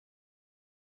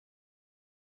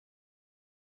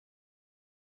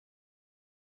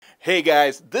Hey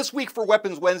guys, this week for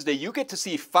Weapons Wednesday, you get to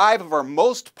see 5 of our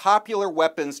most popular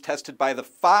weapons tested by the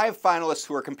 5 finalists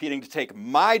who are competing to take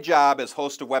my job as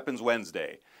host of Weapons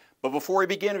Wednesday. But before we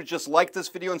begin, if you just like this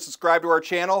video and subscribe to our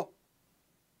channel,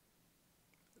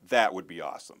 that would be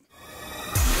awesome.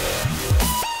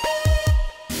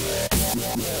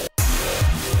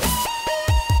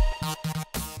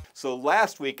 So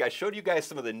last week, I showed you guys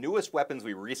some of the newest weapons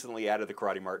we recently added to the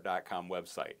KarateMart.com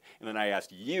website. And then I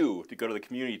asked you to go to the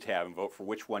community tab and vote for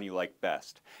which one you like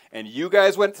best. And you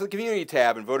guys went to the community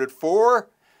tab and voted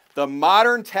for the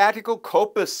Modern Tactical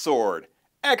Kopis Sword.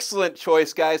 Excellent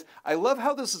choice, guys. I love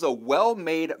how this is a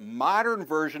well-made, modern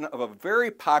version of a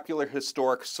very popular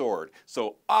historic sword.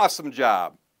 So awesome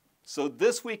job. So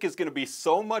this week is going to be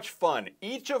so much fun.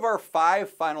 Each of our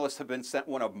 5 finalists have been sent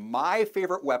one of my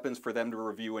favorite weapons for them to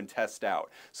review and test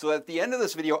out. So at the end of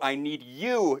this video, I need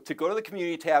you to go to the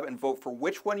community tab and vote for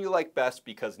which one you like best,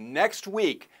 because next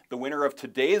week, the winner of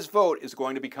today's vote is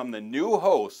going to become the new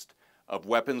host of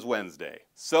Weapons Wednesday.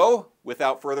 So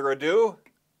without further ado,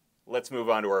 let's move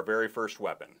on to our very first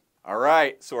weapon. All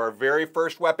right, so our very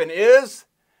first weapon is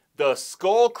the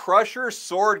Skull Crusher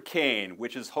Sword Cane,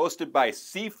 which is hosted by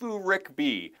Sifu Rick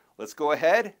B. Let's go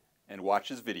ahead and watch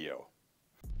his video.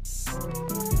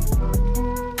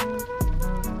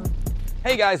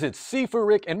 Hey guys, it's Sifu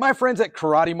Rick, and my friends at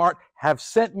KarateMart have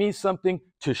sent me something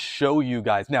to show you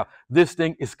guys. Now, this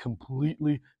thing is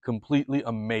completely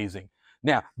amazing.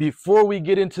 Now, before we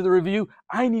get into the review,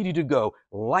 I need you to go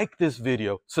like this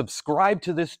video, subscribe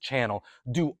to this channel,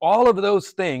 do all of those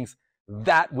things.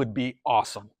 That would be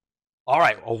awesome. All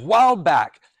right, a while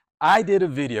back, I did a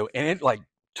video and it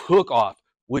took off,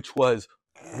 which was,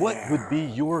 what would be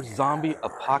your zombie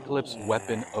apocalypse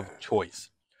weapon of choice?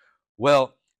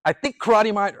 Well, I think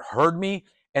KarateMart heard me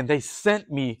and they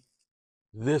sent me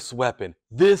this weapon.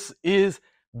 This is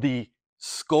the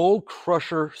Skull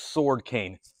Crusher Sword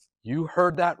Cane. You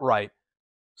heard that right,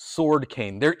 sword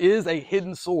cane. There is a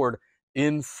hidden sword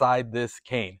inside this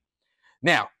cane.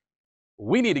 Now,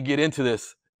 we need to get into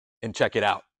this and check it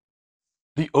out.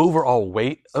 The overall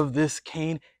weight of this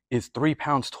cane is 3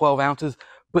 pounds 12 ounces,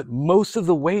 but most of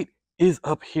the weight is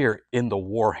up here in the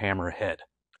Warhammer head.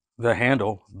 The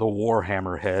handle, the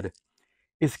Warhammer head,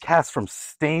 is cast from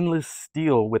stainless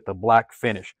steel with a black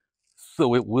finish,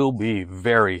 so it will be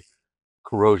very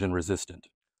corrosion resistant.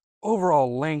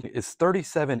 Overall length is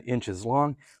 37 inches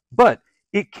long, but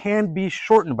it can be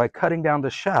shortened by cutting down the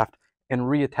shaft and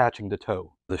reattaching the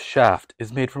toe. The shaft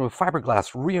is made from a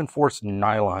fiberglass reinforced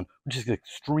nylon, which is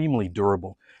extremely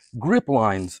durable. Grip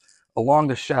lines along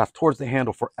the shaft towards the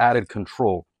handle for added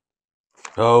control.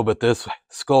 Oh, but this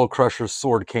Skull Crusher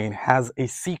Sword Cane has a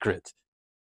secret.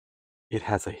 It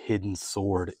has a hidden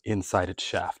sword inside its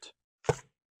shaft.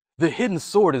 The hidden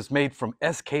sword is made from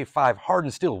SK5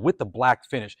 hardened steel with the black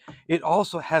finish. It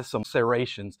also has some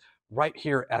serrations right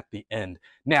here at the end.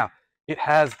 Now, it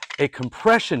has a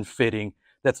compression fitting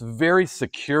that's very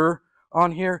secure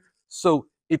on here, so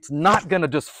it's not going to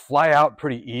just fly out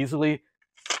pretty easily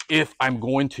if I'm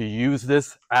going to use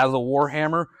this as a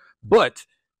Warhammer, but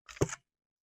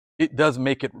it does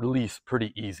make it release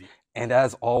pretty easy. And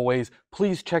as always,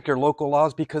 please check your local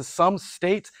laws, because some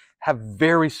states have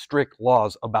very strict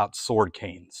laws about sword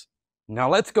canes. Now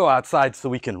let's go outside so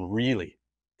we can really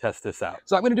test this out.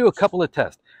 So I'm going to do a couple of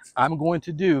tests. I'm going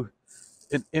to do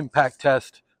an impact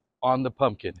test on the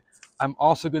pumpkin. I'm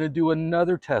also going to do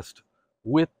another test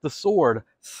with the sword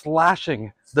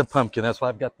slashing the pumpkin. That's why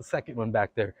I've got the second one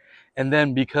back there. And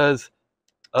then because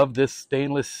of this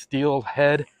stainless steel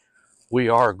head, we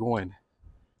are going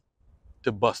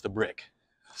to bust a brick.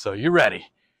 So you ready?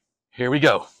 Here we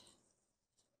go.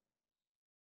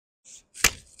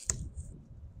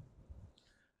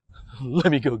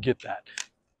 Let me go get that.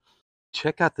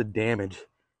 Check out the damage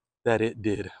that it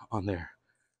did on there.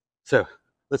 So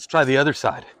let's try the other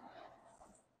side.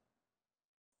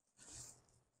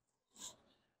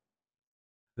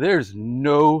 There's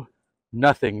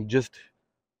nothing, just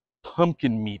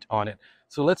pumpkin meat on it.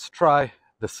 So let's try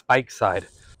the spike side.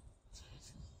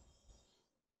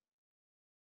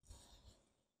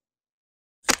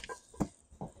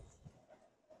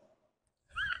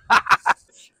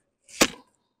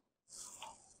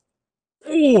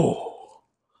 Oh,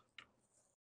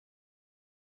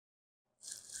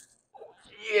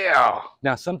 yeah.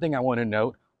 Now, something I want to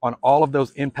note, on all of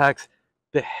those impacts,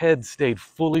 the head stayed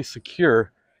fully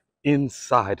secure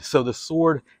inside. So the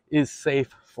sword is safe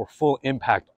for full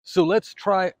impact. So let's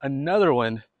try another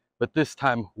one, but this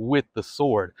time with the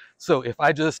sword. So if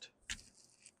I just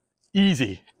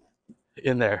easy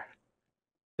in there,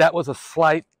 that was a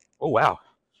slight, oh wow.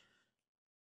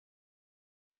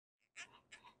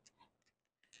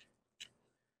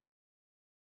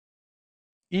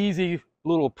 easy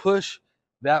little push.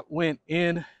 That went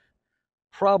in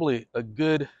probably a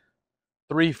good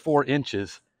 3-4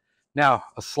 inches. Now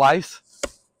a slice,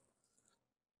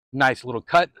 nice little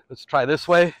cut. Let's try this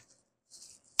way.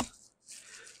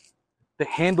 The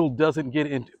handle doesn't get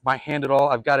into my hand at all.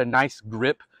 I've got a nice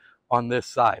grip on this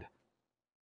side.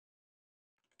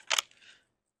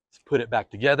 Let's put it back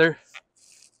together.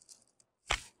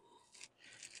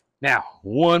 Now,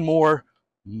 one more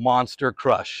monster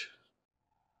crush.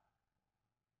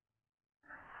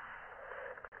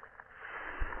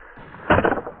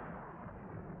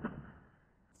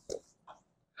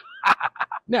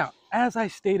 Now, as I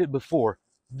stated before,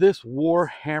 this war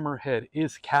hammer head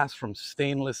is cast from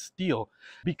stainless steel.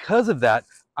 Because of that,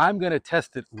 I'm going to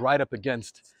test it right up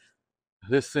against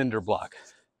this cinder block.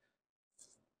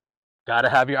 Got to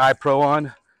have your eye pro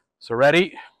on. So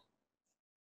ready?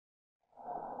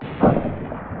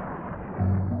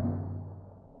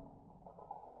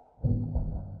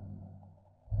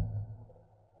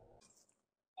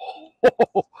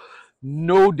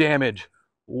 No damage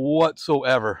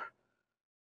whatsoever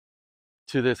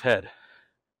to this head.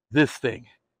 This thing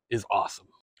is awesome.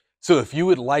 So if you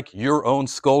would like your own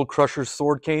Skull Crusher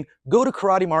sword cane, go to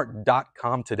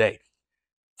KarateMart.com today.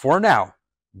 For now,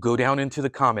 go down into the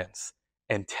comments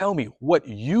and tell me what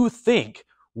you think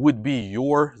would be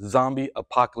your zombie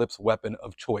apocalypse weapon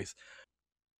of choice.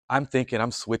 I'm thinking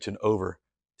I'm switching over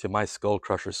to my Skull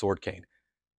Crusher sword cane.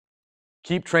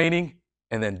 Keep training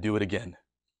and then do it again.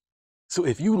 So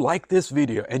if you like this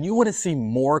video and you want to see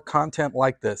more content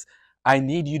like this, I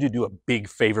need you to do a big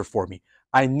favor for me.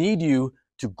 I need you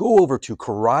to go over to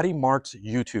KarateMart's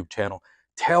YouTube channel.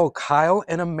 Tell Kyle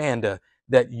and Amanda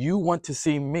that you want to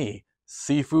see me,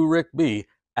 Sifu Rick B,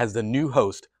 as the new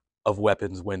host of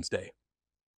Weapons Wednesday.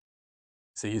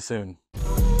 See you soon.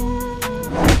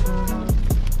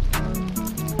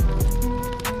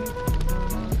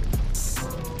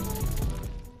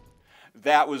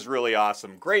 That was really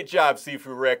awesome. Great job,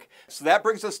 Sifu Rick. So that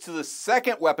brings us to the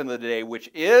second weapon of the day,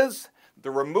 which is the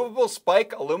removable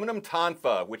spike aluminum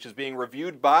tonfa, which is being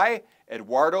reviewed by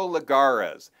Eduardo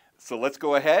Lagares. So let's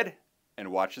go ahead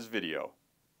and watch his video.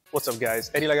 What's up,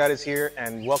 guys? Eddie Lagares here,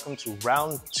 and welcome to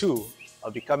round 2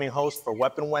 of becoming host for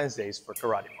Weapon Wednesdays for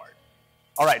KarateMart.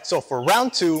 All right, so for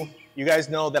round 2, you guys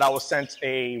know that I was sent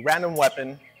a random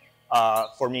weapon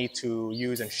for me to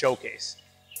use and showcase.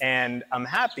 And I'm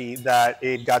happy that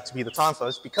it got to be the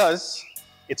tonfas because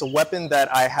it's a weapon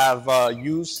that I have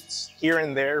used here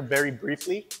and there very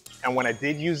briefly. And when I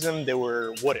did use them, they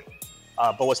were wooden.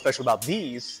 But what's special about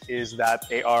these is that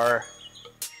they are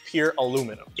pure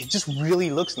aluminum. It just really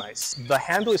looks nice. The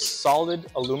handle is solid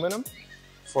aluminum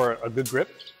for a good grip.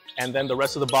 And then the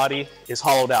rest of the body is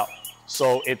hollowed out.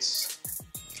 So it's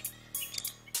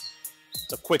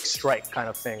a quick strike kind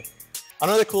of thing.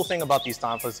 Another cool thing about these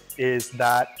tonfas is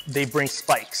that they bring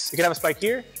spikes. You can have a spike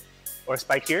here or a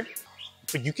spike here,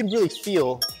 but you can really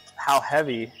feel how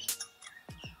heavy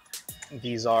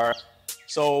these are.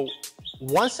 So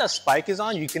once that spike is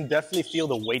on, you can definitely feel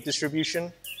the weight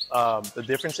distribution, the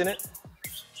difference in it.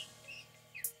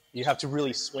 You have to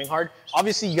really swing hard.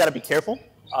 Obviously, you gotta be careful.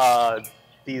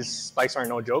 These spikes are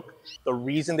no joke. The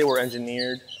reason they were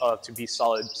engineered to be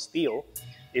solid steel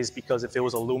is because if it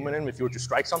was aluminum, if you were to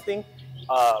strike something,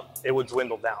 it would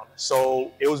dwindle down.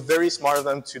 So it was very smart of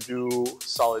them to do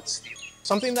solid steel.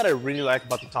 Something that I really like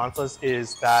about the tonfas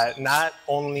is that not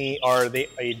only are they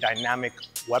a dynamic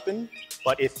weapon,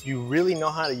 but if you really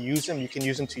know how to use them, you can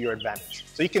use them to your advantage.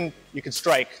 So you can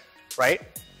strike, right?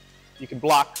 You can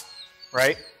block,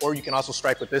 right? Or you can also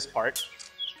strike with this part,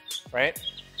 right?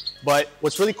 But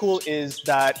what's really cool is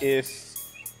that if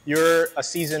you're a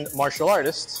seasoned martial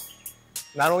artist,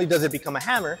 not only does it become a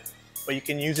hammer, but you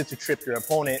can use it to trip your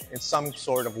opponent in some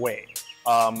sort of way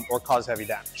or cause heavy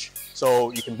damage.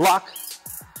 So you can block,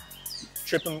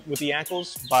 trip them with the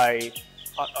ankles by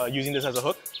using this as a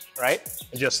hook, right?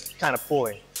 And just kind of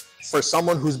pulling. For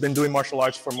someone who's been doing martial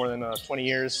arts for more than 20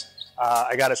 years,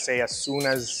 I gotta say, as soon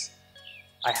as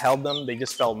I held them, they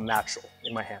just felt natural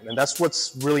in my hand. And that's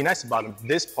what's really nice about them.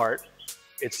 This part,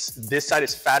 this side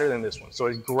is fatter than this one. So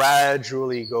it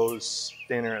gradually goes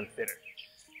thinner and thinner,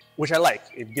 which I like.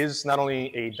 It gives not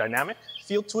only a dynamic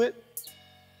feel to it,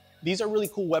 these are really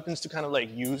cool weapons to kind of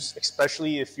like use,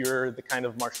 especially if you're the kind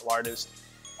of martial artist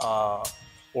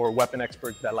or weapon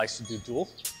expert that likes to do dual.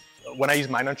 When I use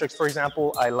my nunchucks, for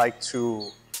example, I like to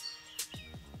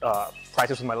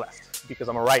practice with my left because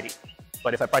I'm a righty.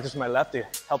 But if I practice with my left,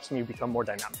 it helps me become more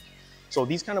dynamic. So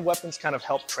these kind of weapons kind of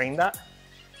help train that.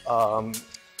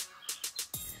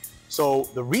 So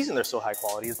the reason they're so high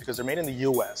quality is because they're made in the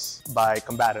US by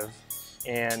Combative,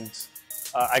 and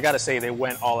I gotta say, they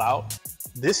went all out.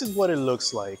 This is what it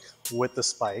looks like with the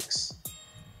spikes.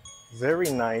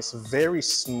 Very nice, very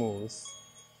smooth.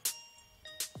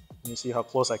 Let me see how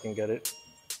close I can get it.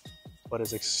 But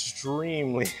it's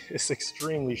extremely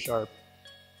sharp.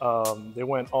 They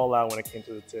went all out when it came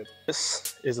to the tip.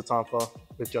 This is a tonfa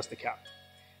with just a cap.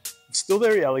 Still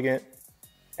very elegant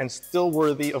and still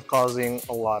worthy of causing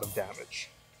a lot of damage.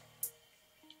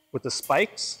 With the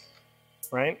spikes,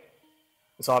 right?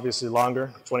 It's obviously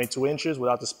longer, 22 inches.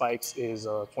 Without the spikes is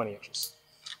 20 inches.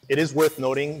 It is worth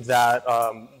noting that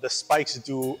the spikes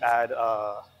do add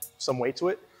some weight to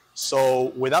it.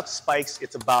 So without the spikes,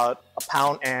 it's about 1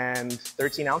 pound and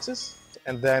 13 ounces.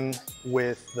 And then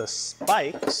with the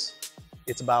spikes,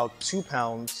 it's about 2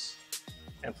 pounds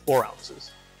and 4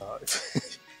 ounces.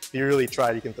 If you really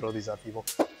try, you can throw these at people.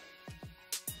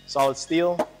 Solid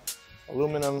steel,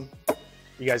 aluminum,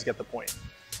 you guys get the point.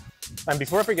 And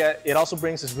before I forget, it also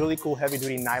brings this really cool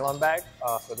heavy-duty nylon bag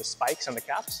for the spikes and the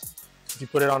caps. If you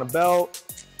put it on a belt,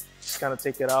 just kind of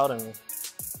take it out and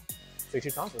fix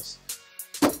your tonfas.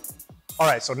 All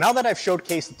right, so now that I've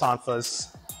showcased the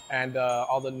tonfas and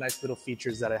all the nice little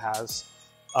features that it has,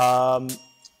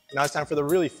 now it's time for the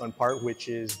really fun part, which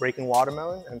is breaking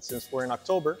watermelon. And since we're in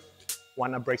October, why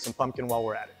not break some pumpkin while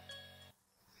we're at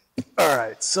it? All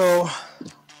right, so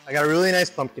I got a really nice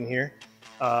pumpkin here.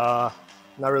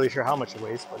 Not really sure how much it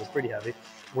weighs, but it's pretty heavy.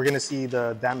 We're gonna see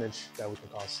the damage that we can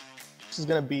cause. This is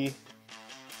gonna be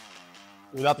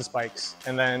without the spikes,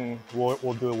 and then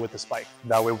we'll do it with the spike.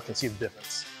 That way we can see the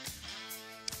difference.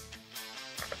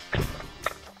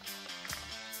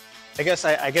 I guess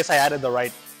I added the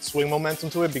right swing momentum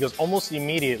to it because almost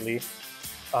immediately,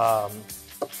 I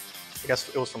guess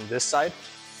it was from this side,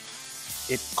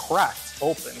 it cracked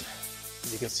open.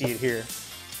 You can see it here.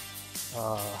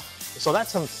 So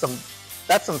that's some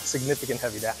significant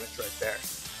heavy damage right there.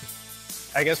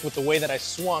 I guess with the way that I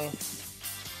swung,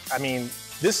 I mean,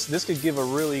 this could give a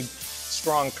really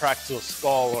strong crack to a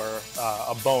skull or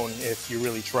a bone if you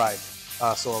really tried.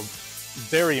 So I'm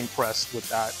very impressed with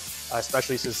that,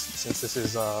 especially since this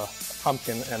is a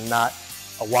pumpkin and not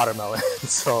a watermelon.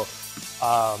 So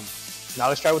now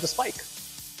let's try with the spike.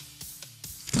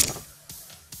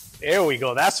 There we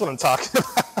go, that's what I'm talking about.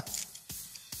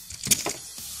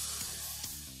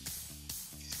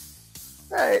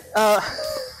 All right,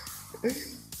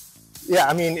 yeah,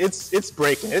 I mean, it's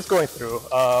breaking, it's going through.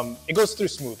 It goes through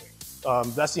smoothly.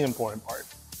 That's the important part.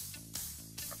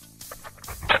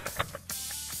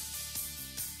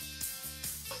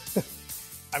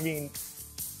 I mean,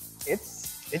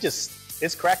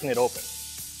 it's cracking it open.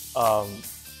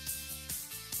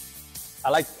 I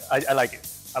like it.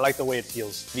 I like the way it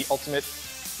feels. The ultimate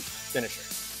finisher.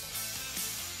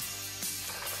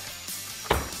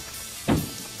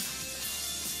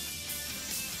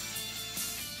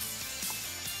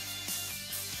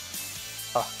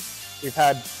 We've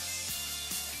had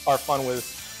our fun with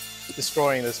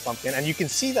destroying this pumpkin, and you can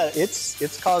see that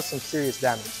it's caused some serious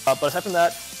damage. But aside from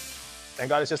that, thank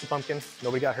God it's just a pumpkin.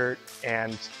 Nobody got hurt,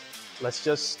 and let's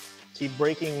just keep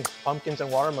breaking pumpkins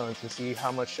and watermelons and see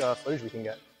how much footage we can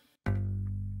get.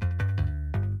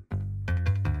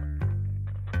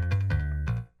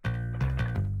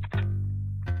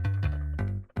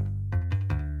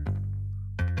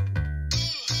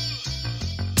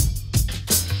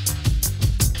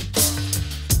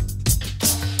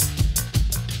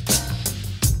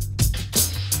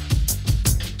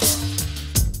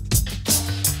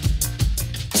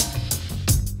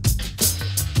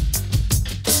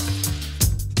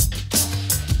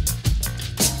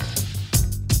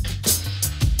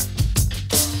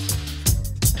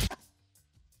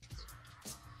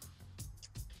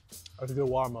 That's a good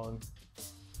watermelon.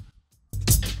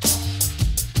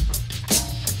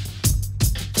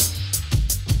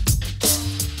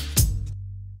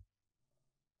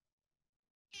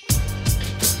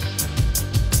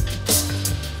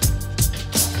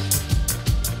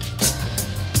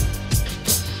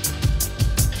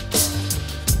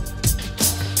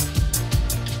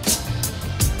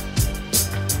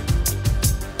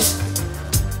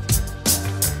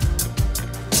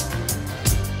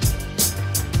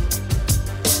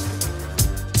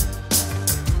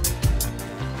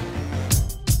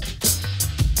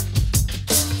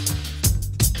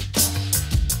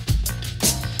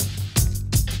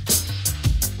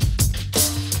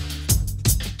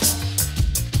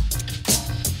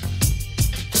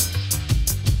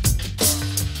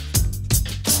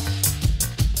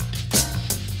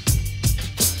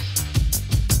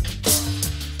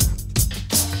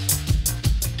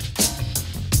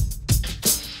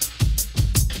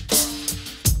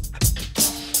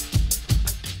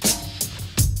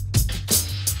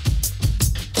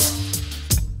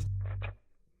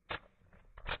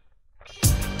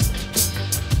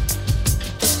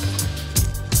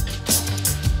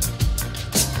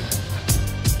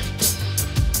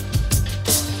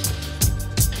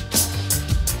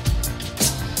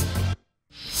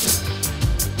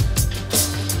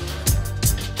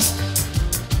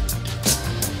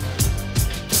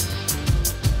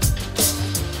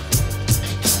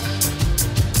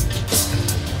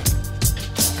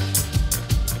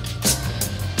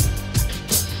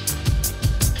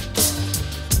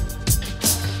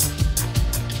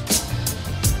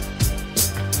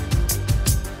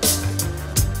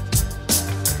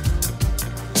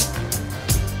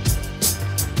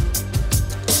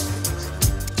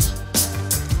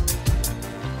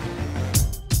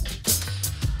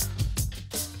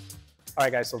 All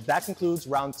right, guys, so that concludes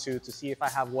round 2 to see if I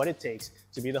have what it takes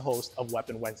to be the host of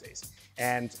Weapon Wednesdays.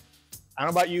 And I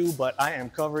don't know about you, but I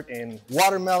am covered in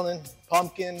watermelon,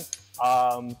 pumpkin.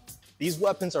 These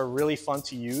weapons are really fun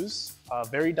to use,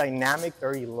 very dynamic,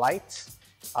 very light.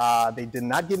 They did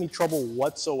not give me trouble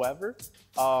whatsoever.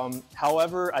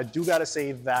 However, I do gotta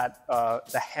say that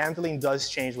the handling does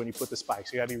change when you put the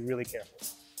spikes, so you gotta be really careful.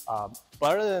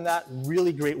 But other than that,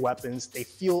 really great weapons. They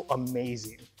feel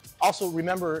amazing. Also,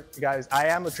 remember, guys, I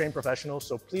am a trained professional,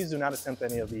 so please do not attempt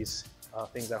any of these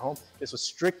things at home. This was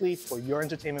strictly for your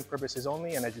entertainment purposes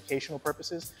only and educational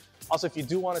purposes. Also, if you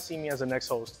do want to see me as the next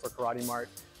host for KarateMart,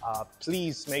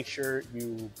 please make sure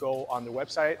you go on the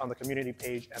website, on the community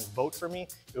page, and vote for me.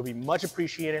 It will be much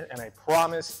appreciated, and I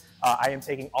promise I am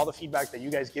taking all the feedback that you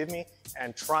guys give me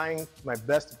and trying my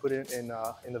best to put it in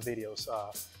the videos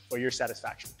for your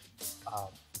satisfaction.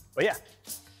 But yeah,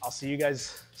 I'll see you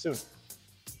guys soon.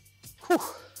 Whew,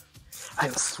 I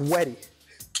am sweaty.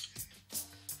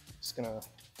 Just gonna,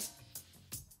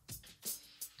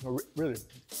 really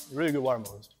good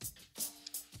watermelons.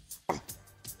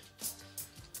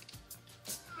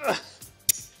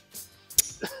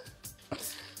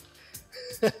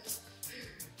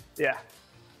 Yeah,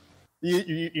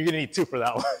 you're gonna need 2 for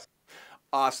that one.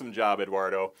 Awesome job,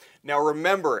 Eduardo. Now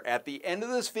remember, at the end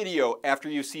of this video, after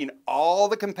you've seen all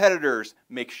the competitors,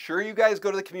 make sure you guys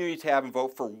go to the community tab and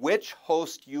vote for which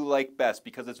host you like best,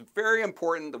 because it's very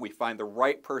important that we find the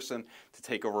right person to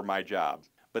take over my job.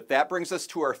 But that brings us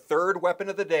to our 3rd weapon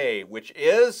of the day, which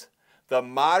is the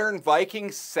modern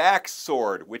Viking sax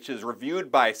sword, which is reviewed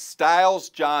by Styles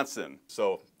Johnson.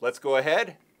 So let's go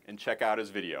ahead and check out his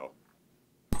video.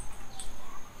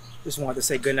 Just wanted to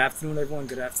say good afternoon, everyone.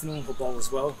 Good afternoon. Hope all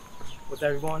is well with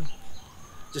everyone.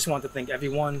 Just wanted to thank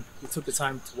everyone who took the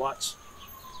time to watch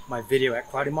my video at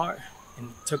KarateMart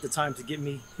and took the time to get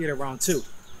me here to round 2.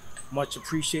 Much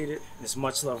appreciated, and it's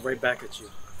much love right back at you.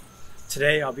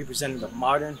 Today, I'll be presenting the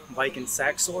modern Viking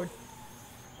sax sword.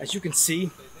 As you can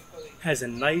see, it has a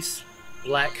nice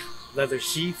black leather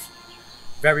sheath,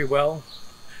 very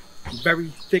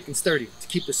thick and sturdy to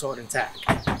keep the sword intact.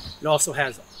 It also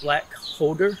has a black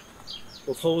holder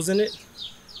with holes in it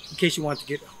in case you want to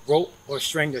get rope or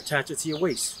string to attach it to your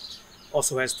waist.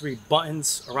 Also has 3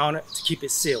 buttons around it to keep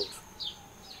it sealed.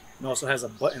 It also has a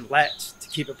button latch to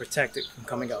keep it protected from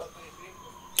coming out.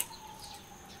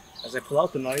 As I pull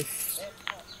out the knife,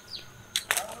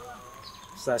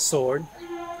 so that sword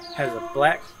has a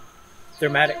black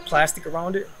thermatic plastic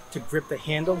around it to grip the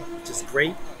handle, which is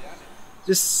great.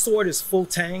 This sword is full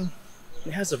tang.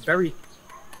 It has a very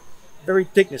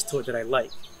thickness to it that I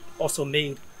like. Also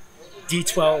made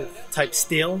D12 type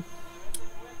steel,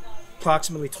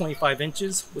 approximately 25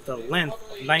 inches with a length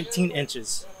of 19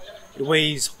 inches. It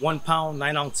weighs 1 pound,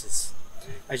 9 ounces.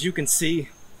 As you can see,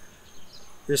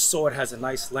 this sword has a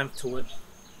nice length to it.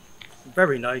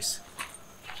 Very nice.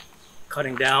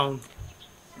 Cutting down,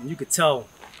 and you could tell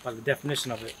by the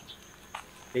definition of it,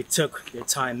 they took their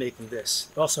time making this.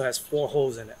 It also has 4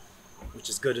 holes in it, which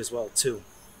is good as well too.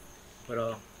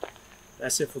 But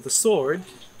that's it for the sword.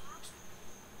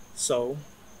 So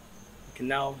you can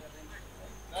now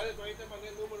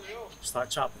start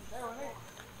chopping.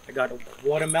 I got a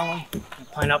watermelon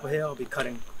and pineapple here. I'll be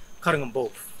cutting them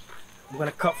both. I'm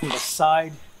gonna cut from the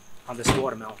side on this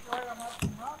watermelon.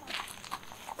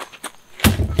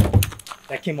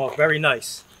 That came out very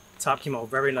nice. Top came out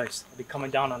very nice. I'll be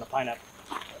coming down on the pineapple.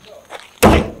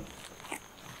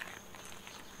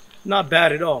 Not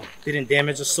bad at all. Didn't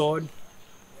damage the sword.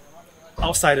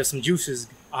 Outside of some juices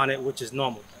on it, which is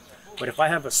normal. But if I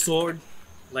have a sword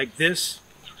like this,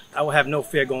 I will have no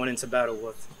fear going into battle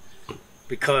with,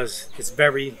 because it's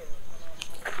very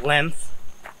length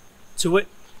to it.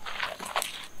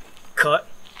 Cut.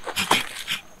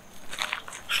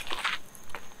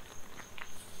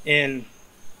 And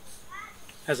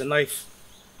has a nice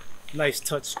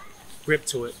touch grip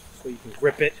to it, so you can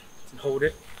grip it and hold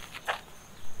it.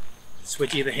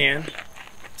 Switch either hand,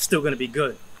 it's still gonna be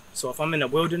good. So if I'm in the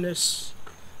wilderness,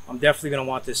 I'm definitely gonna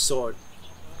want this sword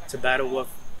to battle with,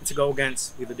 to go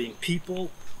against either being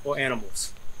people or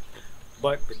animals.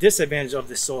 But the disadvantage of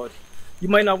this sword, you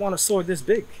might not want a sword this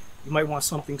big. You might want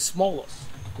something smaller,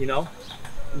 you know?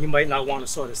 You might not want a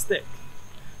sword as thick.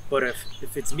 But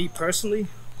if it's me personally,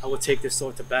 I would take this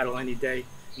sword to battle any day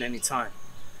and any time.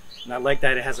 And I like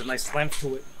that it has a nice length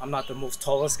to it. I'm not the most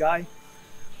tallest guy,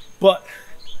 but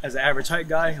as an average height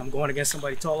guy, I'm going against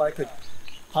somebody tall. I could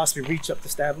possibly reach up to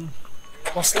stab him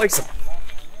or slice him.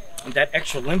 And that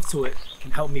extra length to it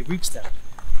can help me reach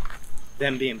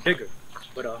them being bigger.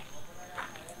 But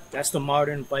that's the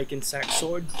modern Viking sax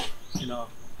sword. And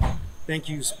Thank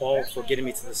you all for getting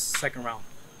me to the second round.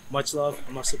 Much love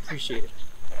and much appreciated.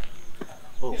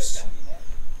 Host.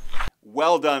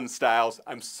 Well done, Styles.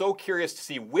 I'm so curious to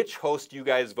see which host you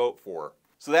guys vote for.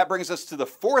 So that brings us to the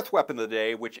fourth weapon of the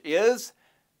day, which is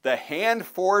the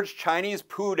hand-forged Chinese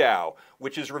Pu Dao,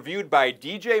 which is reviewed by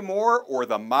DJ Moore or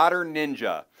the Modern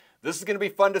Ninja. This is going to be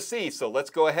fun to see, so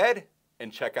let's go ahead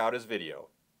and check out his video.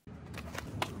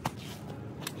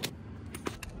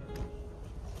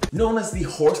 Known as the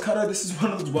horse cutter, this is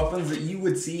one of those weapons that you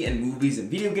would see in movies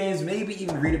and video games, maybe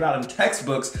even read about in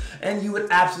textbooks, and you would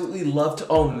absolutely love to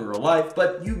own in real life,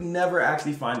 but you'd never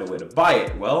actually find a way to buy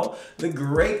it. Well, the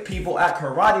great people at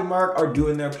KarateMart are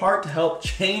doing their part to help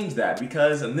change that,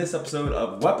 because in this episode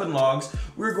of Weapon Logs,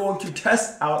 we're going to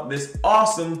test out this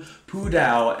awesome Pu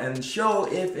Dao and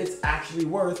show if it's actually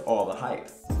worth all the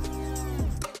hype.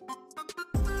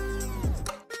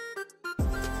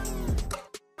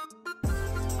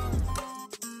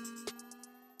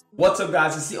 What's up,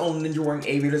 guys? It's the only ninja wearing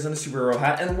aviators and a superhero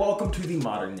hat, and welcome to the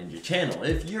Modern Ninja channel.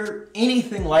 If you're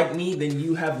anything like me, then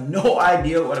you have no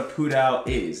idea what a Pu Dao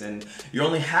is, and you're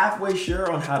only halfway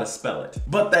sure on how to spell it.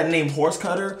 But that name horse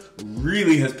cutter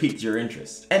really has piqued your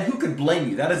interest. And who could blame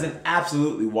you? That is an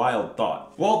absolutely wild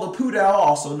thought. Well, the Pu Dao,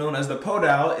 also known as the Po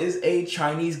Dao, is a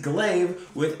Chinese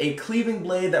glaive with a cleaving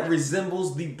blade that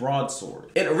resembles the broadsword.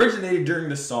 It originated during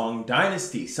the Song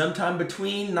Dynasty, sometime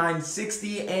between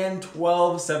 960 and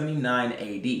 1279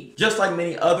 AD. Just like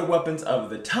many other weapons of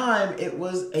the time, it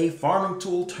was a farming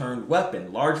tool turned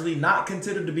weapon, largely not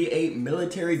considered to be a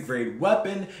military grade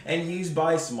weapon and used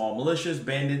by small militias,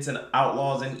 bandits, and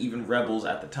outlaws, and even rebels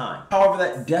at the time. However,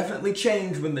 that definitely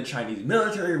changed when the Chinese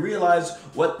military realized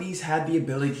what these had the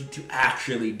ability to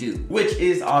actually do, which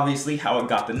is obviously how it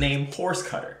got the name horse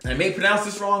cutter. I may pronounce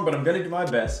this wrong, but I'm gonna do my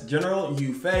best. General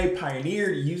Yu Fei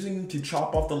pioneered using them to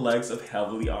chop off the legs of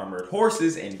heavily armored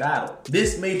horses in battle.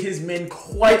 This made his men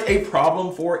quite a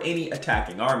problem for any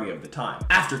attacking army of the time.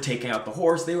 After taking out the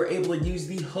horse, they were able to use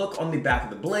the hook on the back of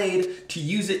the blade to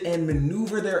use it and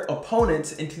maneuver their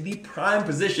opponents into the prime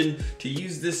position to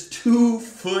use this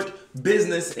 2-foot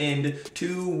business end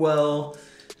to, well,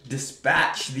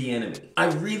 dispatch the enemy. I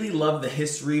really love the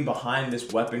history behind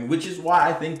this weapon, which is why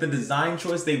I think the design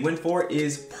choice they went for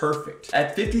is perfect.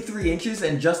 At 53 inches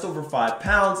and just over 5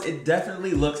 pounds, it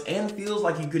definitely looks and feels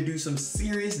like you could do some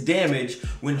serious damage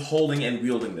when holding and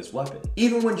wielding this weapon.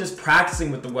 Even when just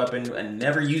practicing with the weapon and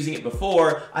never using it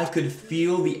before, I could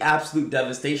feel the absolute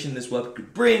devastation this weapon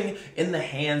could bring in the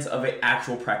hands of an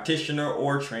actual practitioner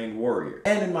or trained warrior.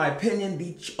 And in my opinion,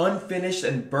 the unfinished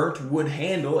and burnt wood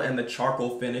handle and the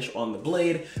charcoal finish on the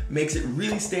blade makes it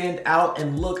really stand out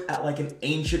and look at like an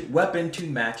ancient weapon to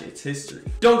match its history.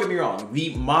 Don't get me wrong,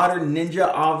 the Modern Ninja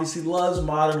obviously loves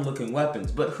modern looking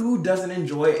weapons, but who doesn't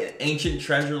enjoy an ancient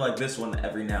treasure like this one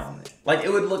every now and then? Like,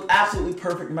 it would look absolutely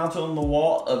perfect mounted on the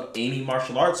wall of any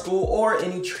martial arts school or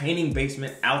any training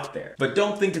basement out there. But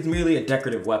don't think it's merely a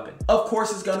decorative weapon. Of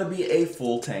course, it's gonna be a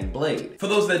full tang blade. For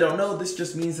those that don't know, this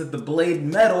just means that the blade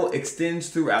metal extends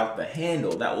throughout the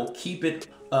handle. That will keep it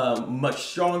much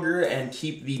stronger and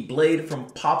keep the blade from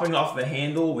popping off the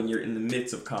handle when you're in the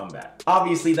midst of combat.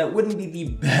 Obviously, that wouldn't be the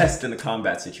best in a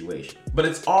combat situation, but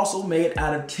it's also made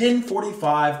out of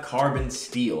 1045 carbon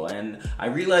steel, and I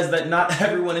realize that not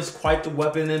everyone is quite the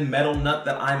weapon and metal nut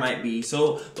that I might be,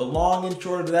 so the long and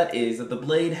short of that is that the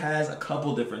blade has a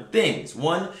couple different things.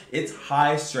 One, it's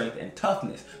high strength and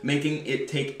toughness, making it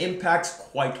take impacts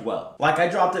quite well. Like, I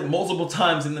dropped it multiple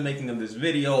times in the making of this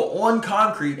video on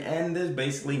concrete, and there's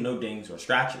basically no dings or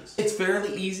scratches. It's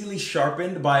fairly easily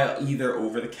sharpened by either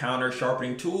over-the-counter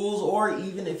sharpening tools, or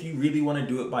even if you really want to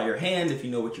do it by your hand if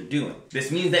you know what you're doing. This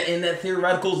means that in that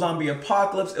theoretical zombie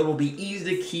apocalypse, it will be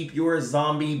easy to keep your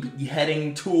zombie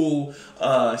beheading tool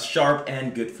sharp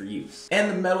and good for use. And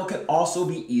the metal can also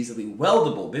be easily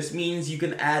weldable. This means you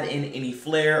can add in any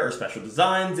flare or special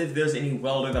designs if there's any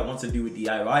welder that wants to do a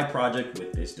DIY project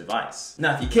with this device.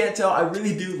 Now, if you can't tell, I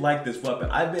really do like this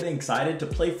weapon. I've been excited to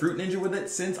play Fruit Ninja with it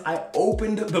since I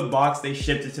opened the box they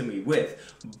shipped it to me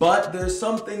with, but there's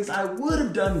some things I would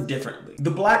have done differently.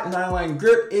 The black nylon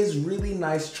grip is really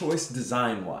nice choice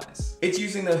design-wise. It's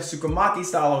using the Tsukumaki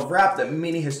style of wrap that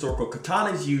many historical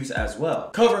katanas use as well,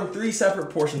 covering 3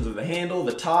 separate portions of the handle,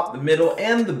 the top, the middle,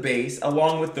 and the base,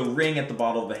 along with the ring at the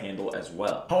bottom of the handle as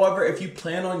well. However, if you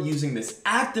plan on using this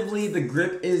actively, the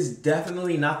grip is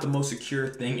definitely not the most secure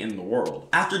thing in the world.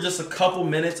 After just a couple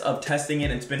minutes of testing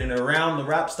it and spinning it around, the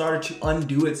wrap started to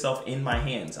undo itself in my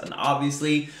hands. And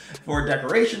obviously, for a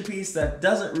decoration piece, that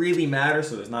doesn't really matter,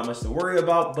 so there's not much to worry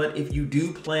about. But if you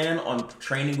do plan on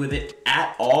training with it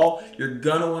at all, you're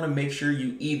gonna wanna make sure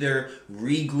you either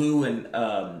re-glue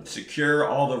and secure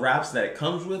all the wraps that it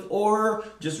comes with, or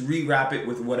just re-wrap it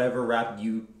with whatever wrap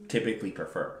you typically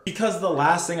prefer. Because the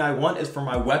last thing I want is for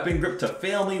my weapon grip to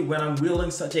fail me when I'm wielding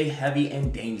such a heavy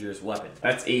and dangerous weapon.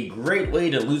 That's a great way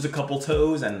to lose a couple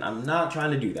toes, and I'm not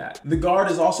trying to do that. The guard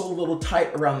is also a little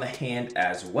tight around the hand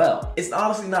as well. It's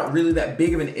honestly not really that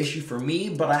big of an issue for me,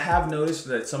 but I have noticed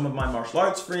that some of my martial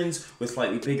arts friends with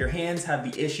slightly bigger hands have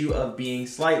the issue of being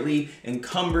slightly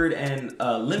encumbered and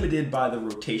limited by the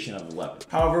rotation of the weapon.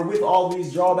 However, with all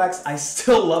these drawbacks, I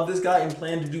still love this guy and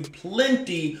plan to do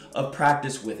plenty of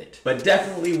practice with it. But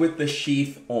definitely with the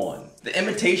sheath on. The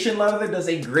imitation leather does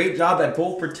a great job at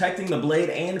both protecting the blade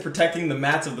and protecting the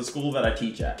mats of the school that I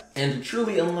teach at. And to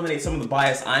truly eliminate some of the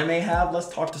bias I may have, let's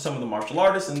talk to some of the martial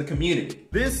artists in the community.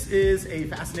 This is a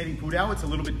fascinating pudao. It's a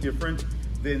little bit different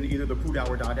than either the pudao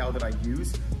or dadao that I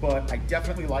use, but I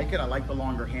definitely like it. I like the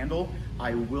longer handle.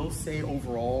 I will say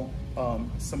overall,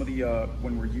 some of the,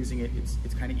 when we're using it,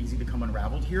 it's kind of easy to come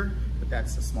unraveled here, but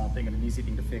that's a small thing and an easy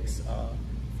thing to fix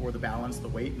for the balance, the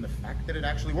weight, and the fact that it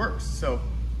actually works. So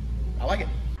I like it.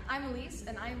 I'm Elise,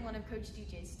 and I'm one of Coach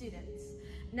DJ's students.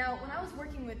 Now, when I was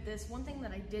working with this, one thing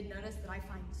that I did notice that I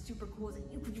find super cool is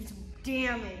that you could do some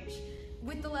damage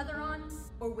with the leather on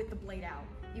or with the blade out.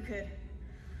 You could,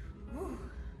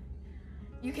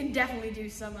 you can definitely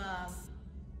do some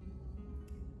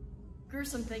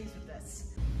gruesome things with this.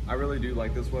 I really do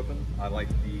like this weapon. I like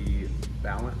the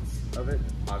balance of it.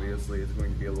 Obviously, it's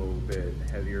going to be a little bit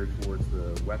heavier towards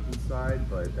the weapon side,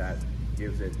 but that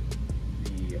gives it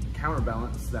the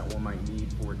counterbalance that one might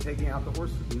need for taking out the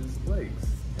horse's legs.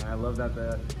 And I love that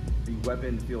the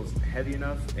weapon feels heavy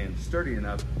enough and sturdy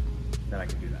enough that I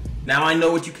can do that. Now I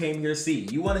know what you came here to see.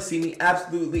 You want to see me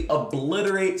absolutely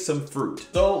obliterate some fruit.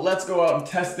 So let's go out and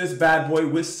test this bad boy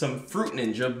with some Fruit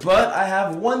Ninja, but I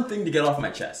have one thing to get off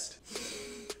my chest.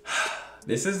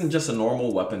 This isn't just a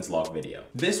normal weapons log video.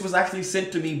 This was actually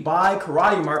sent to me by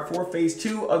KarateMart for phase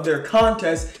 2 of their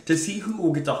contest to see who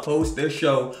will get to host their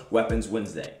show, Weapons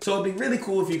Wednesday. So it'd be really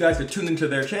cool if you guys could tune into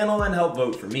their channel and help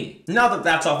vote for me. Now that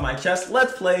that's off my chest,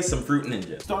 let's play some Fruit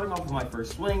Ninja. Starting off with my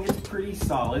first swing, it's pretty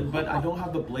solid, but I don't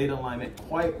have the blade alignment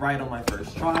quite right on my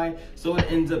first try, so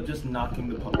it ends up just knocking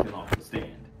the pumpkin off the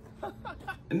stand.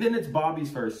 And then it's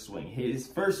Bobby's first swing. His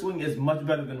first swing is much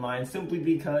better than mine simply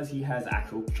because he has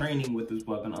actual training with this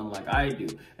weapon, unlike I do.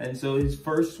 And so his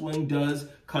first swing does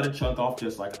cut a chunk off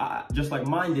just like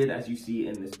mine did, as you see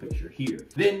in this picture here.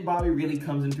 Then Bobby really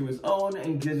comes into his own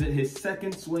and gives it his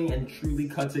second swing and truly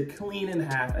cuts it clean in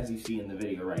half, as you see in the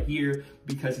video right here,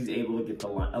 because he's able to get the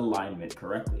alignment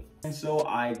correctly. And so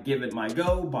I give it my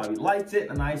go, Bobby lights it,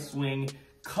 and I swing,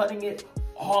 cutting it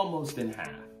almost in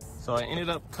half. So I ended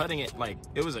up cutting it like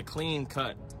it was a clean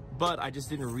cut, but I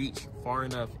just didn't reach far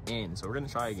enough in. So we're gonna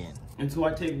try again. And so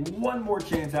I take one more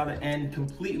chance at it and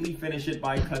completely finish it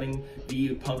by cutting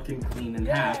the pumpkin clean in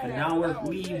half. And now we're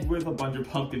left with a bunch of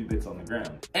pumpkin bits on the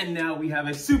ground. And now we have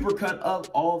a super cut of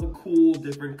all the cool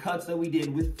different cuts that we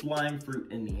did with flying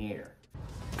fruit in the air.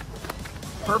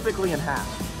 Perfectly in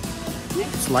half.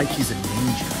 It's like he's a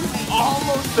ninja.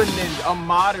 Almost a ninja, a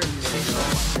modern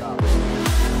ninja. Oh my God.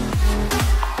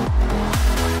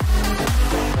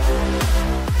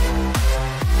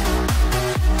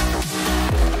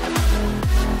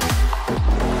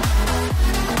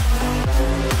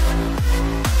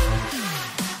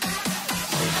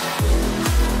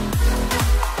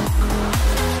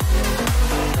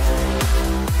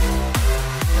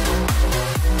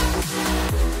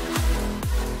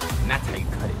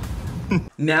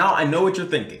 Now I know what you're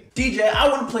thinking. DJ, I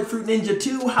want to play Fruit Ninja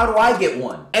too. How do I get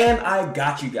one? And I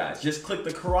got you guys. Just click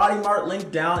the KarateMart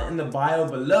link down in the bio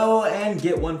below and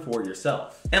get one for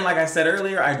yourself. And like I said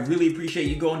earlier, I'd really appreciate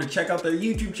you going to check out their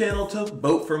YouTube channel to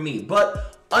vote for me.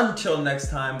 But until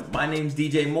next time, my name's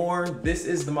DJ Moore. This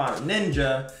is the Modern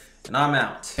Ninja. And I'm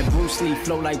out. And Bruce Lee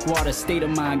flow like water, state of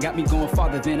mind got me going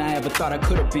farther than I ever thought I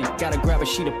could have been. Gotta grab a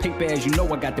sheet of paper, as you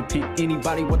know I got the pen.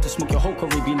 Anybody want to smoke your whole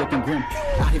career be looking grim.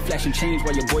 Out here flashing chains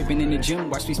while your boy been in the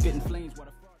gym. Watch me spitting flames.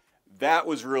 That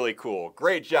was really cool.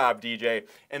 Great job, DJ.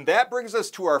 And that brings us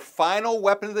to our final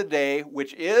weapon of the day,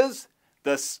 which is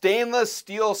the stainless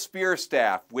steel spear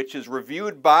staff, which is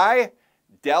reviewed by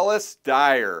Dallas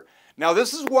Dyer. Now,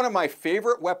 this is one of my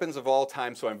favorite weapons of all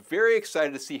time, so I'm very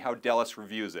excited to see how Dallas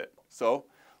reviews it. So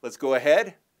let's go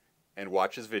ahead and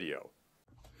watch his video.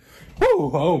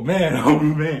 Woo, oh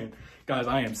man. Guys,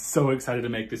 I am so excited to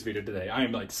make this video today. I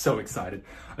am like so excited.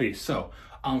 Okay, so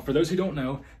for those who don't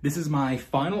know, this is my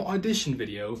final audition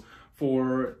video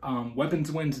for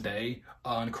Weapons Wednesday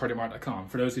on KarateMart.com.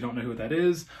 For those who don't know who that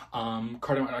is,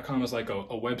 KarateMart.com is like a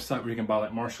website where you can buy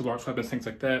like martial arts weapons, things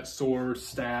like that, swords,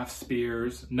 staffs,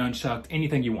 spears, nunchucks,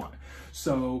 anything you want.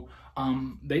 So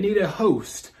they need a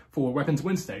host for Weapons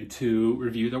Wednesday to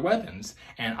review their weapons.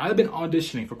 And I've been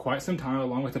auditioning for quite some time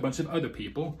along with a bunch of other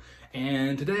people.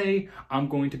 And today I'm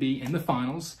going to be in the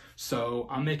finals. So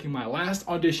I'm making my last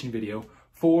audition video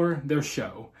for their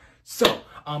show. So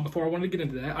before I wanted to get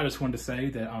into that, I just wanted to say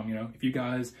that, you know, if you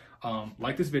guys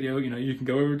like this video, you know, you can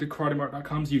go over to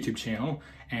KarateMart.com's YouTube channel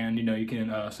and, you know, you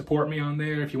can support me on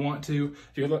there if you want to,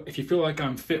 if you feel like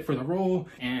I'm fit for the role.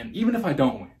 And even if I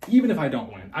don't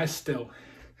win,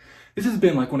 this has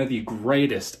been like one of the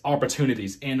greatest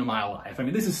opportunities in my life. I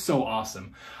mean, this is so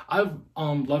awesome. I've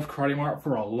loved Karate Mart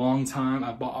for a long time.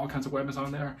 I've bought all kinds of weapons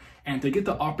on there, and to get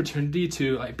the opportunity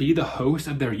to like be the host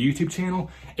of their YouTube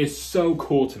channel is so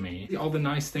cool to me. All the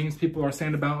nice things people are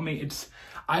saying about me,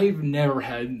 I've never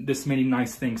had this many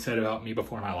nice things said about me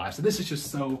before in my life. So this is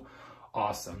just so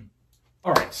awesome.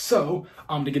 All right, so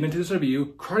to get into this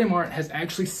review, KarateMart has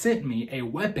actually sent me a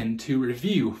weapon to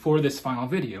review for this final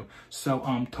video.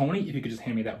 So Tony, if you could just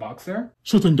hand me that box there.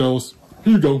 Sure thing, dolls.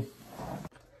 Here you go.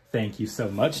 Thank you so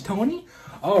much, Tony.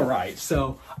 All right,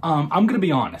 so I'm gonna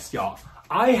be honest, y'all.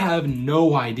 I have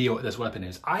no idea what this weapon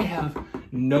is. I have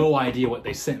no idea what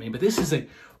they sent me, but this is a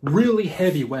really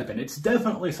heavy weapon. It's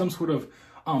definitely some sort of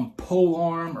pole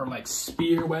arm or like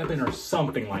spear weapon or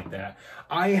something like that.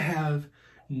 I have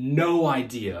no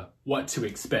idea what to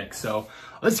expect. So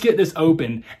let's get this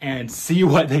open and see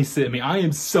what they sent me. I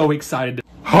am so excited.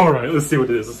 All right, let's see what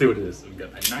it is. We've got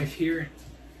a knife here.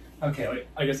 Okay, wait,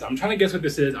 I guess I'm trying to guess what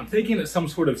this is. I'm thinking it's some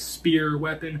sort of spear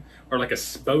weapon or like a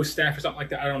bow staff or something like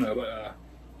that. I don't know, but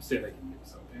let's see if I can get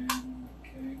this open.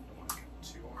 Okay, don't want to get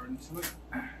too hard into it.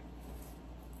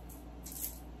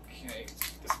 Okay,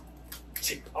 just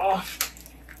take it off.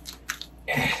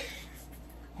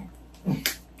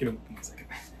 Give it 1 second.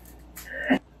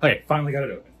 Okay, finally got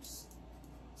it open.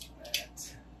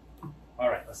 All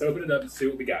right, let's open it up and see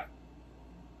what we got.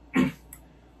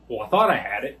 Well, I thought I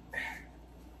had it.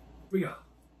 Here we go.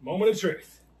 Moment of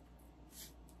truth.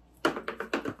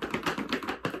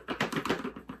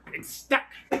 It's stuck.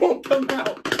 It won't come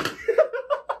out.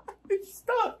 It's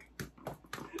stuck.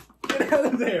 Get out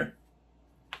of there.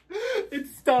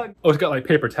 It's stuck. Oh, it's got like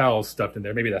paper towels stuffed in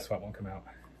there. Maybe that's why it won't come out.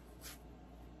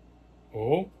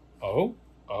 Oh, oh,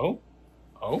 oh,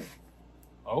 oh,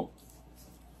 oh.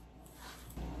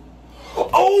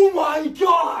 Oh my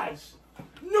gosh!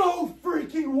 No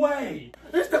freaking way!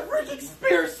 It's the freaking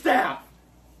spear staff!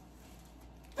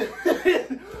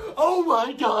 Oh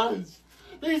my gosh!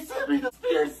 They sent me the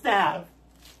spear staff!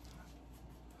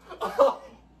 Oh.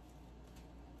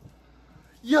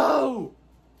 Yo!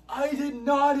 I did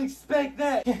not expect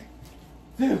that!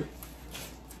 Dude!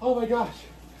 Oh my gosh!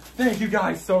 Thank you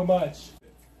guys so much!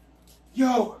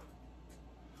 Yo!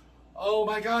 Oh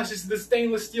my gosh, this is the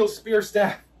stainless steel spear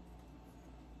staff!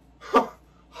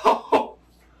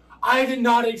 I did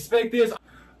not expect this,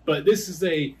 but this is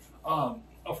a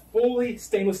fully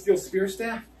stainless steel spear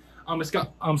staff. It's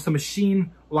got some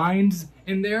machine lines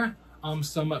in there,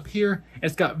 some up here.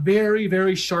 It's got very,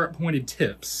 very sharp pointed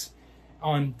tips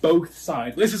on both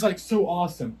sides. This is like so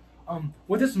awesome.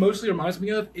 What this mostly reminds me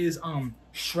of is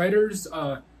Shredder's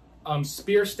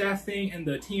spear staff thing in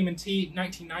the TMNT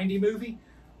 1990 movie.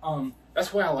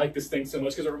 That's why I like this thing so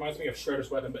much, because it reminds me of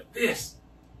Shredder's weapon. But this,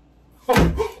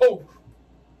 oh.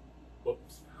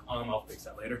 Whoops. I'll fix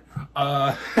that later.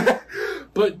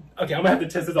 But okay, I'm gonna have to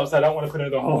test this outside. I don't want to put it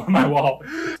in the hole in my wall.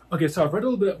 Okay, so I've read a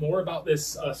little bit more about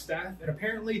this staff, and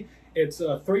apparently it's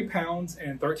 3 pounds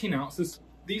and 13 ounces.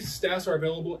 These staffs are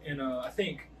available in I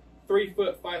think 3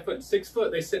 foot, 5 foot, and 6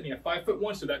 foot. They sent me a 5 foot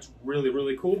one, so that's really,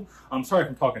 really cool. I'm sorry if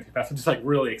I'm talking too fast. I'm just like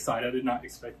really excited. I did not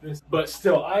expect this, but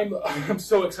still, I'm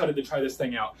so excited to try this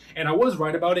thing out. And I was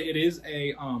right about it. It is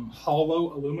a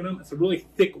hollow aluminum. It's a really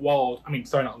thick walled. I mean,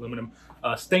 sorry, not aluminum.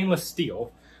 Stainless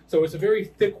steel. So it's a very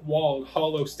thick walled,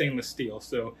 hollow stainless steel.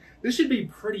 So this should be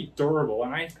pretty durable,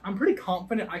 and I'm pretty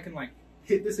confident I can like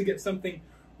hit this against something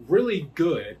really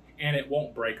good, and it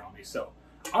won't break on me. So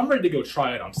I'm ready to go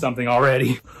try it on something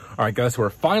already. All right, guys, so we're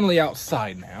finally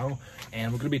outside now,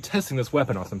 and we're gonna be testing this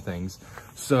weapon on some things.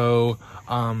 So,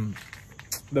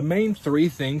 the main 3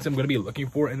 things I'm gonna be looking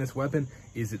for in this weapon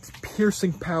is its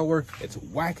piercing power, its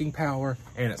whacking power,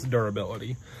 and its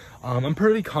durability. I'm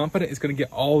pretty confident it's gonna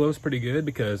get all those pretty good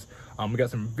because we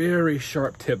got some very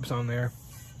sharp tips on there.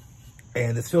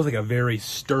 And this feels like a very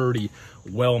sturdy,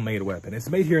 well-made weapon. It's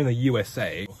made here in the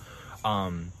USA.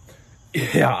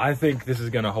 Yeah, I think this is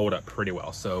gonna hold up pretty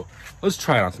well. So let's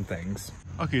try it on some things.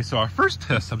 Okay, so our first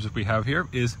test subject we have here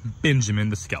is Benjamin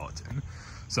the skeleton.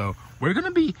 So we're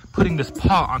gonna be putting this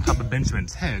paw on top of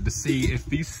Benjamin's head to see if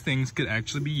these things could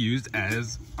actually be used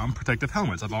as protective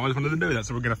helmets. I've always wanted to do that,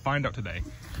 so we're gonna find out today.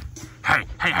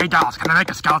 Hey, dolls, can I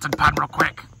make a skeleton pun real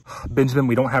quick? Benjamin,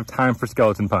 we don't have time for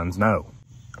skeleton puns, no.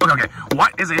 Okay,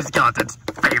 what is a skeleton's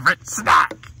favorite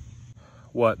snack?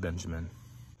 What, Benjamin?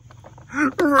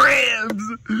 Ribs!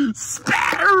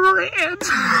 Spare ribs!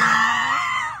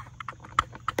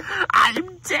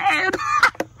 I'm dead!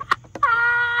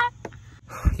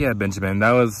 Yeah, Benjamin,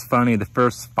 that was funny the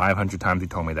first 500 times you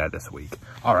told me that this week.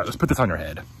 All right, let's put this on your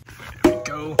head. There we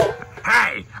go.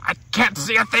 Hey, I can't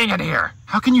see a thing in here.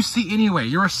 How can you see anyway?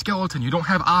 You're a skeleton. You don't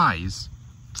have eyes.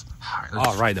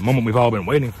 All right, the moment we've all been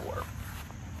waiting for.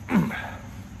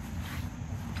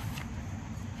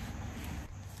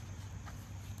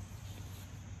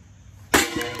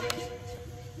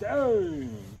 Dang.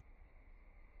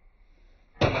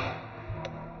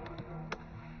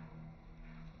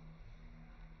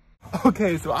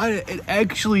 Okay, so it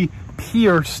actually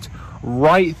pierced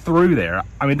right through there.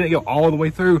 I mean, it didn't go all the way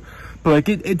through, but like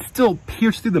it still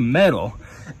pierced through the metal.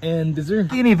 And is there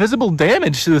any visible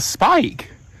damage to the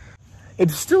spike?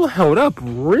 It's still held up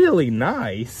really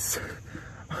nice.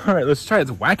 All right, let's try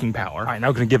its whacking power. All right, now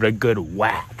we're gonna give it a good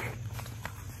whack.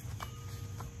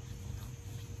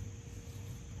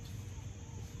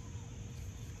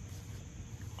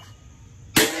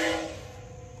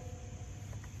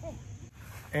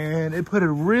 And it put a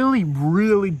really,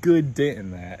 really good dent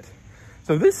in that.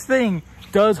 So this thing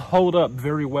does hold up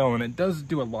very well, and it does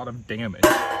do a lot of damage.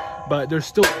 But there's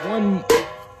still one,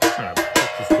 throw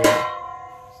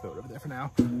it over there for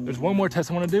now. There's one more test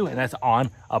I want to do, and that's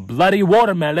on a bloody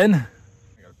watermelon.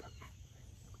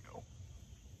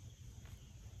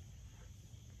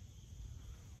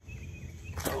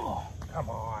 Oh, come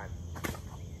on.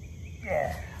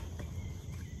 Yeah.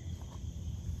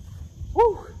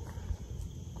 Woo.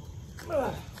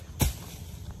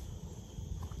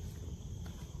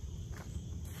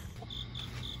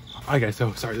 Okay,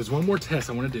 so sorry, there's one more test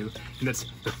I want to do, and that's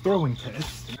the throwing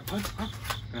test. Can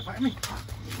I fight me?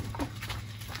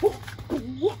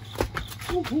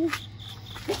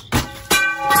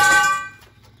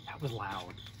 That was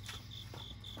loud.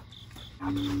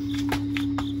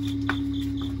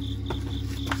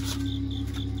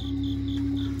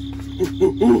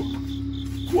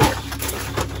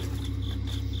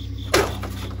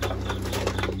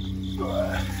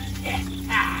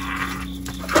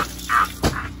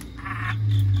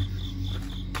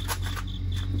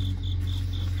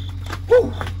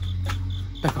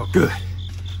 That felt good.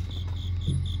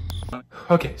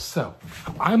 Okay, so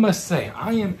I must say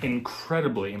I am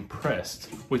incredibly impressed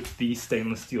with the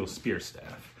stainless steel spear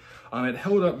staff. It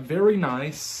held up very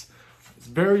nice. It's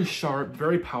very sharp,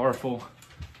 very powerful,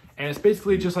 and it's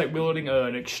basically just like wielding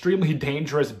an extremely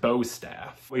dangerous bow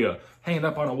staff. We hang it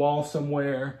up on a wall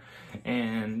somewhere,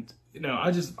 and you know,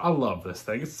 I love this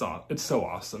thing. It's so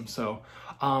awesome. So,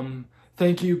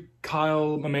 thank you,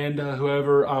 Kyle, Amanda,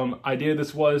 whoever idea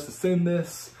this was to send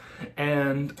this,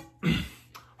 and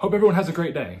hope everyone has a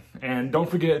great day. And don't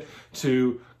forget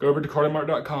to go over to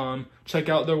KarateMart.com, check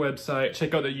out their website,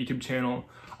 check out their YouTube channel.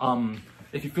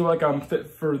 If you feel like I'm fit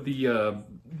for the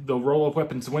Roll of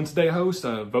Weapons Wednesday host,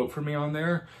 vote for me on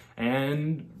there.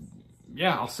 And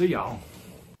yeah, I'll see y'all.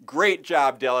 Great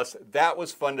job, Dallas. That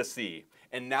was fun to see.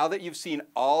 And now that you've seen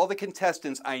all the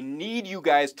contestants, I need you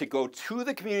guys to go to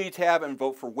the community tab and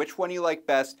vote for which one you like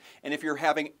best. And if you're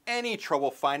having any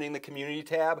trouble finding the community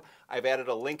tab, I've added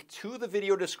a link to the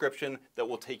video description that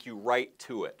will take you right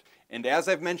to it. And as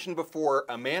I've mentioned before,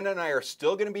 Amanda and I are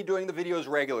still going to be doing the videos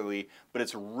regularly, but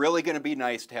it's really going to be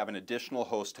nice to have an additional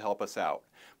host to help us out.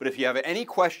 But if you have any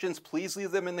questions, please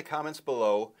leave them in the comments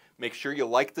below. Make sure you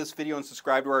like this video and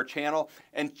subscribe to our channel.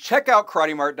 And check out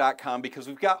KarateMart.com because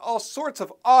we've got all sorts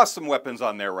of awesome weapons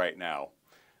on there right now.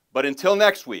 But until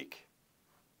next week,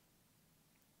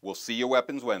 we'll see you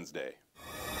Weapons Wednesday.